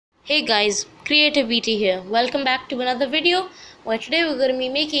Hey guys, Creativity here. Welcome back to another video where today we're going to be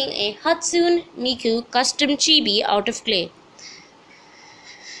making a Hatsune Miku custom chibi out of clay.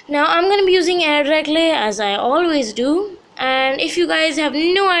 Now I'm going to be using air dry clay as I always do, and if you guys have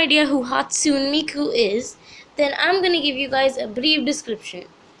no idea who Hatsune Miku is, then I'm going to give you guys a brief description.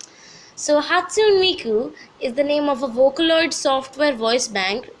 So Hatsune Miku is the name of a Vocaloid software voice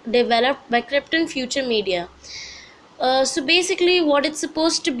bank developed by Krypton Future Media. So basically what it's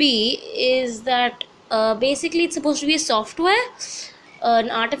supposed to be is that basically it's supposed to be a software,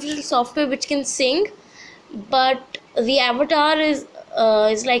 an artificial software which can sing, but the avatar is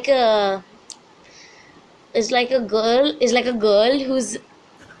like a girl who's,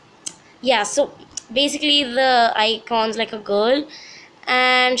 yeah, so basically the icon's like a girl,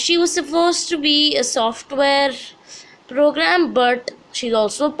 and she was supposed to be a software program, but she's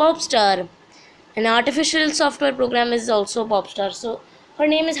also a pop star. An artificial software program is also a pop star. So her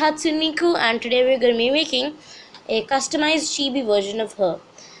name is Hatsune Miku, and today we're going to be making a customized chibi version of her.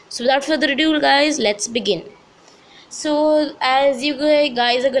 So without further ado, guys, let's begin. So as you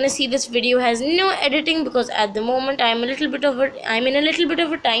guys are going to see, this video has no editing because at the moment I'm in a little bit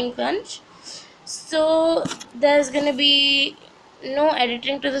of a time crunch. So there's going to be no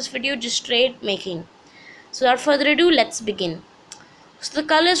editing to this video, just straight making. So without further ado, let's begin. So the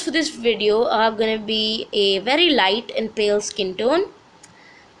colors for this video are going to be a very light and pale skin tone,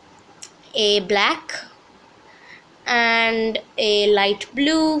 a black, and a light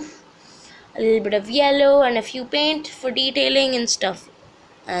blue, a little bit of yellow, and a few paint for detailing and stuff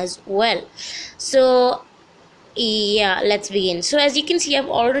as well. So yeah, let's begin. So as you can see, I've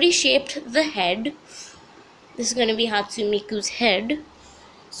already shaped the head. This is going to be Hatsune Miku's head.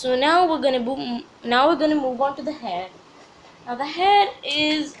 So now we're going to move on to the hair. Now the hair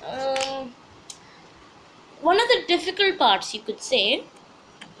is one of the difficult parts, you could say,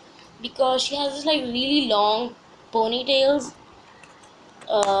 because she has this like really long ponytails.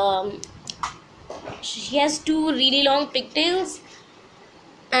 She has two really long pigtails,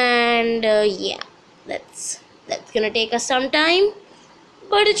 and yeah, that's gonna take us some time,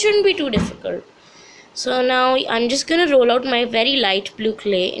 but it shouldn't be too difficult. So now I'm just gonna roll out my very light blue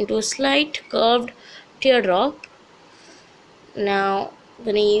clay into a slight curved teardrop. Now I'm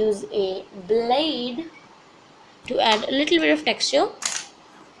gonna use a blade to add a little bit of texture.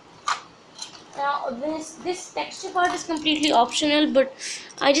 Now this texture part is completely optional, but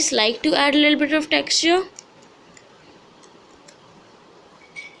I just like to add a little bit of texture.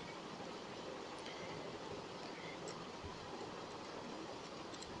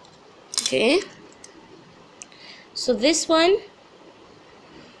 Okay, so this one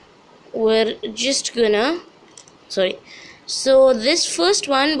we're just gonna so this first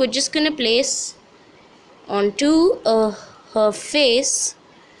one we're just gonna place onto her face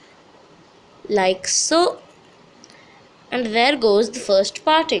like so, and there goes the first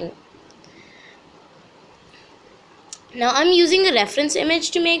parting. Now I'm using a reference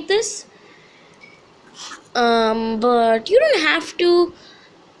image to make this, but you don't have to.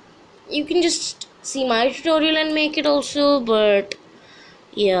 You can just see my tutorial and make it also, but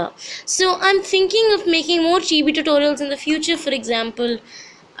yeah. So I'm thinking of making more chibi tutorials in the future. For example,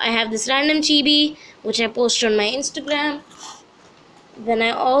 I have this random chibi which I post on my Instagram. Then I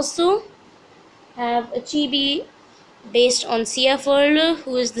also have a chibi based on Sia Furler,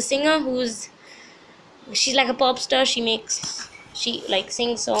 who is the singer, she's like a pop star. She like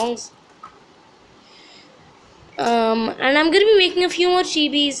sings songs. And I'm gonna be making a few more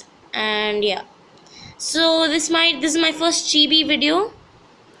chibis, and yeah. So this is my first chibi video,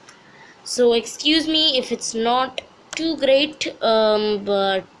 so excuse me if it's not too great,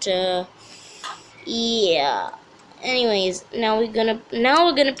 but yeah. Anyways, now we're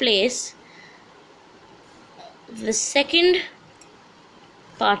gonna place the second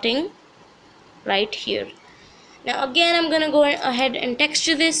parting right here. Now again, I'm gonna go ahead and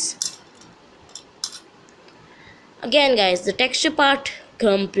texture this. Again guys, the texture part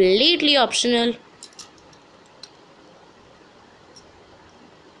completely optional.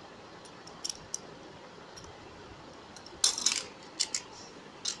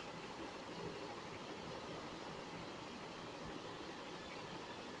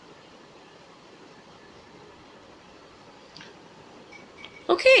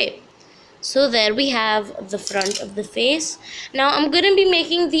 Okay, so there we have the front of the face. Now I'm gonna be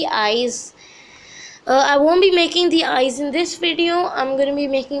making the eyes. I won't be making the eyes in this video. I'm gonna be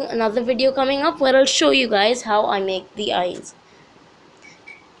making another video coming up where I'll show you guys how I make the eyes.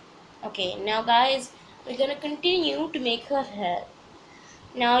 Okay, now guys, we're gonna continue to make her hair.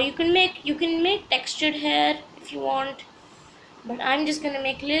 Now you can make textured hair if you want, But I'm just gonna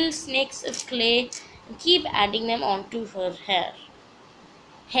make little snakes of clay and keep adding them onto her head,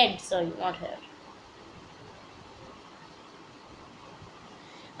 sorry, not hair.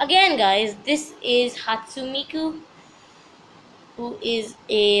 Again, guys, this is Hatsune Miku, who is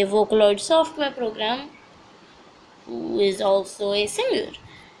a Vocaloid software program, who is also a singer.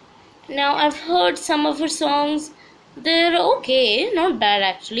 Now, I've heard some of her songs. They're okay, not bad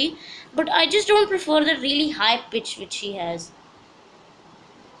actually, but I just don't prefer the really high pitch which she has.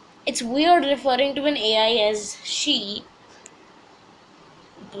 It's weird referring to an AI as she,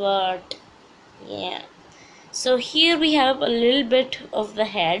 but yeah. So here we have a little bit of the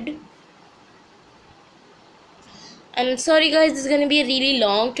head. I'm sorry guys, this is going to be a really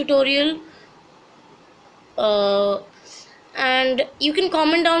long tutorial. Uh, and you can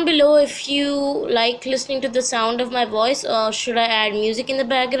comment down below if you like listening to the sound of my voice, or should I add music in the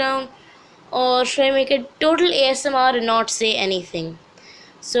background, or should I make it total ASMR and not say anything.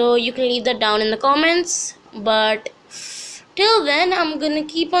 So you can leave that down in the comments, but till then I'm gonna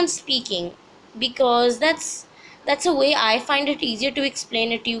keep on speaking, because that's a way I find it easier to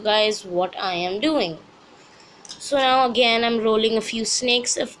explain it to you guys what I am doing. So now again I'm rolling a few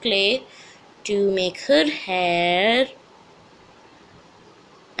snakes of clay to make her hair,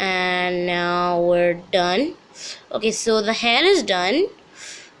 and now we're done. Okay, so the hair is done,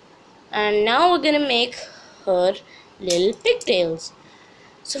 and now we're gonna make her little pigtails.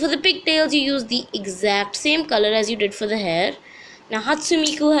 So for the pigtails you use the exact same color as you did for the hair. Now Hatsune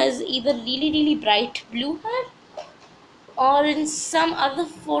Miku has either really bright blue hair, or in some other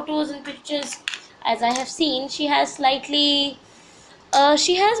photos and pictures as I have seen, she has slightly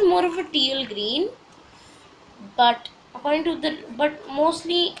she has more of a teal green, but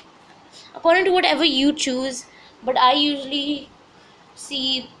mostly according to whatever you choose, but I usually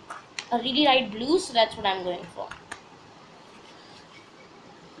see a really light blue, so that's what I'm going for.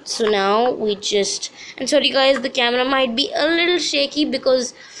 So now we just, and sorry guys, the camera might be a little shaky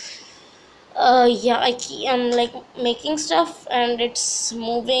because yeah, I'm like making stuff and it's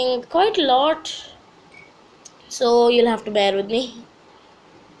moving quite a lot, so you'll have to bear with me.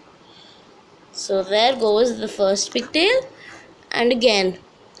 So there goes the first pigtail, and again,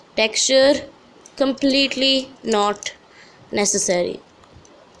 texture completely not necessary.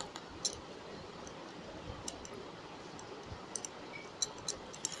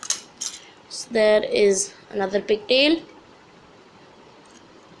 So there is another pigtail.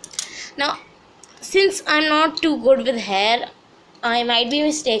 Now, since I'm not too good with hair, I might be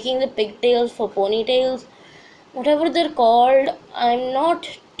mistaking the pigtails for ponytails. Whatever they're called, I'm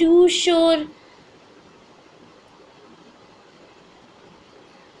not too sure.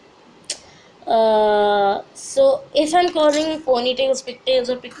 So if I'm calling ponytails pigtails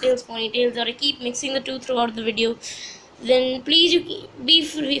or pigtails ponytails, or I keep mixing the two throughout the video, then please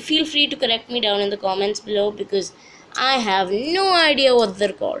feel free to correct me down in the comments below, because I have no idea what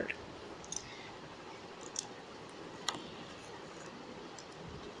they're called.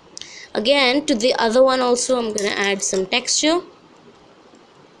 Again, to the other one also I'm gonna add some texture.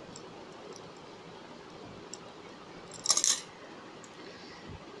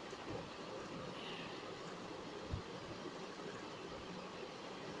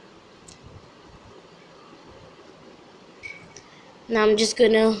 Now I'm just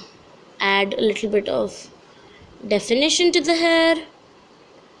gonna add a little bit of definition to the hair.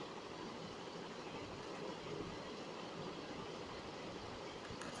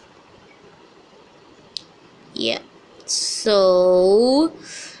 Yeah, so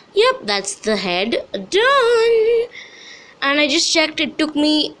yep, that's the head done. And I just checked, it took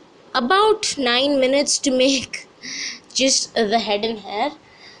me about 9 minutes to make just the head and hair.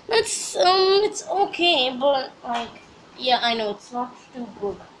 That's it's okay, but like, yeah, I know it's not too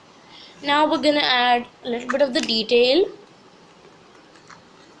good. Now we're gonna add a little bit of the detail.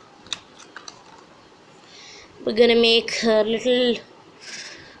 We're gonna make her little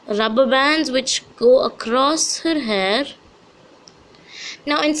rubber bands which go across her hair.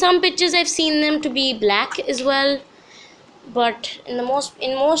 Now in some pictures I've seen them to be black as well, but in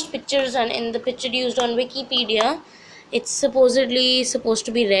most pictures and in the picture used on Wikipedia, it's supposedly supposed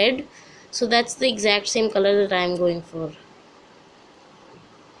to be red. So that's the exact same color that I'm going for.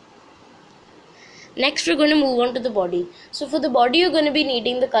 Next we're going to move on to the body. So for the body you're going to be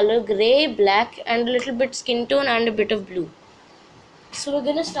needing the color gray, black, and a little bit skin tone and a bit of blue. So we're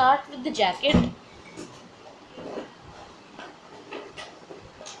going to start with the jacket.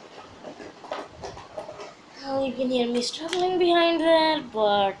 Oh, you can hear me struggling behind there,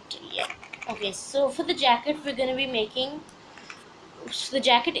 but yeah. Okay, so for the jacket we're going to be making, so the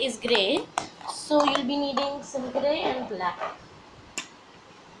jacket is gray, so you'll be needing some gray and black.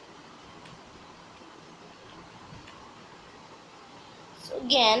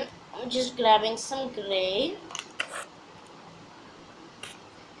 again, I'm just grabbing some gray.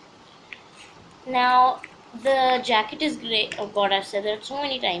 Now the jacket is gray. Oh god, I've said that so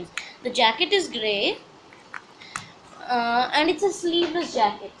many times. The jacket is gray, and it's a sleeveless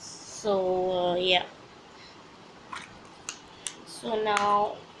jacket. So yeah. So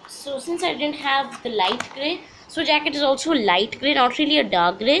now, so since I didn't have the light gray, so jacket is also light gray, not really a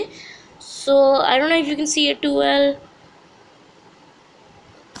dark gray. So I don't know if you can see it too well.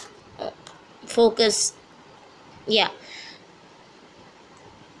 Focus. Yeah.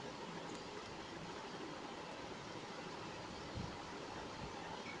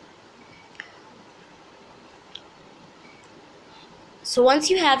 So once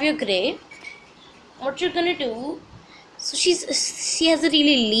you have your gray, what you're gonna do, so she has a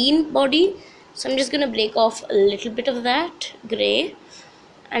really lean body, so I'm just gonna break off a little bit of that gray,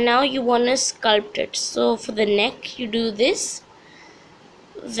 and now you wanna sculpt it. So for the neck you do this,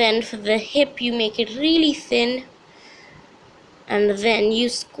 then for the hip you make it really thin, and then you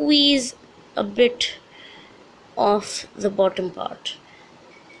squeeze a bit of the bottom part.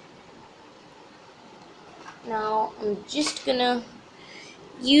 Now I'm just gonna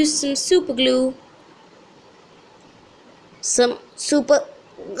use some super glue, some super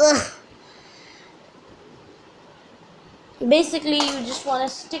basically you just want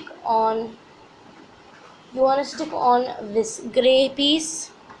to stick on this gray piece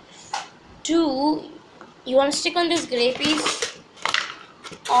to you want to stick on this gray piece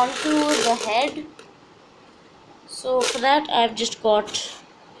onto the head. So for that I've just got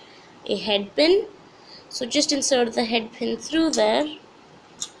a head pin, so just insert the head pin through there,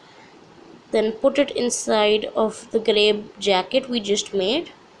 then put it inside of the gray jacket we just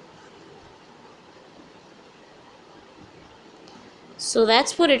made. So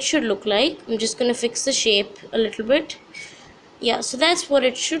that's what it should look like. I'm just gonna fix the shape a little bit. Yeah, so that's what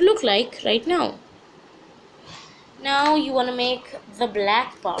it should look like right now. Now you want to make the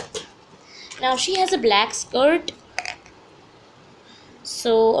black part. Now she has a black skirt,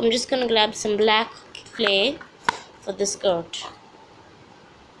 so I'm just gonna grab some black clay for the skirt.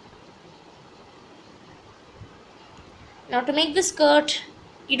 Now to make the skirt,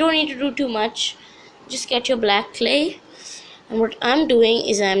 you don't need to do too much. Just get your black clay, and what I'm doing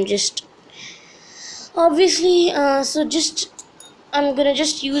is I'm just obviously I'm gonna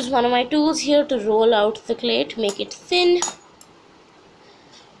just use one of my tools here to roll out the clay to make it thin.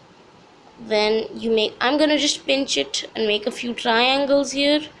 Then I'm gonna just pinch it and make a few triangles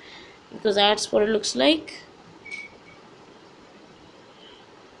here, because that's what it looks like.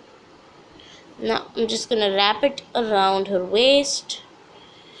 Now I'm just gonna wrap it around her waist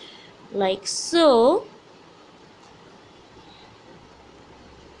like so,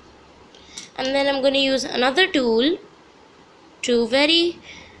 and then I'm gonna use another tool to very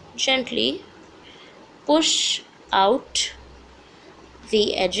gently push out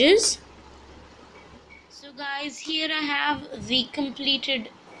the edges. So guys, here I have the completed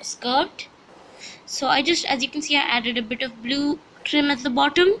skirt. So as you can see, I added a bit of blue trim at the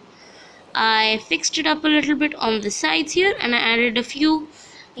bottom. I fixed it up a little bit on the sides here, and I added a few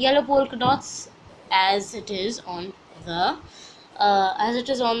yellow polka dots as it is on the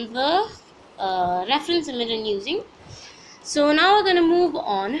reference image I'm using. So now we're gonna move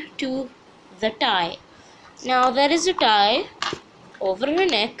on to the tie. Now there is a tie over her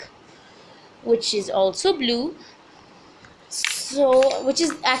neck, which is also blue, so which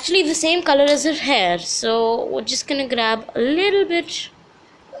is actually the same color as her hair. So we're just gonna grab a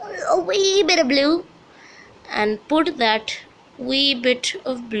wee bit of blue and put that wee bit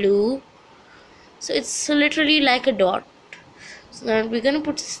of blue, so it's literally like a dot. So now we're gonna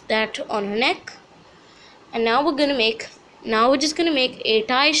put that on her neck, and now we're just gonna make a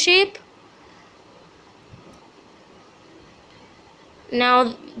tie shape.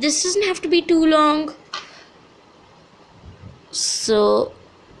 Now this doesn't have to be too long,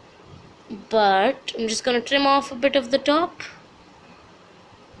 but I'm just gonna trim off a bit of the top,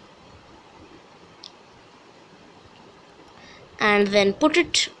 and then put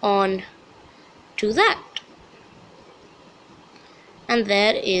it on to that, and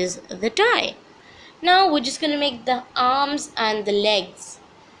there is the tie. Now we're just gonna make the arms and the legs.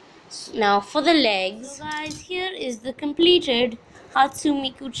 So now for the legs, so guys, here is the completed Hatsune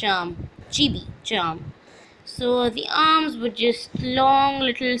Miku charm, Chibi charm. So the arms were just long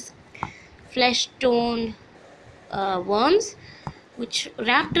little flesh tone worms, which were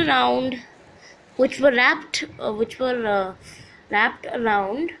wrapped around, which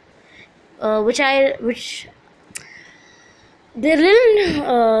They're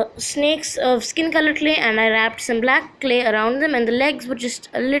little snakes of skin colored clay, and I wrapped some black clay around them, and the legs were just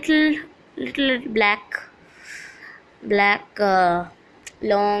a little black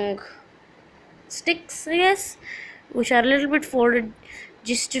long sticks, I guess, which are a little bit folded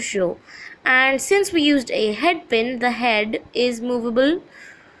just to show. And since we used a head pin, the head is movable.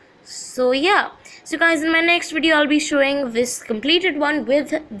 So yeah, so guys, in my next video I'll be showing this completed one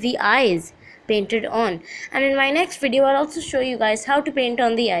with the eyes painted on, and in my next video I'll also show you guys how to paint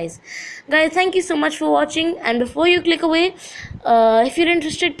on the eyes. Guys, thank you so much for watching, and before you click away, if you're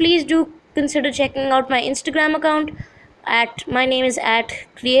interested, please do consider checking out my Instagram account. At my name is at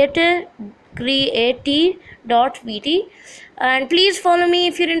create.vt, and please follow me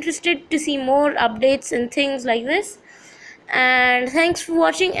if you're interested to see more updates and things like this. And thanks for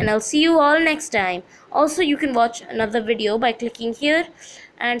watching, and I'll see you all next time. Also, you can watch another video by clicking here,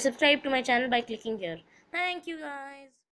 and subscribe to my channel by clicking here. Thank you, guys.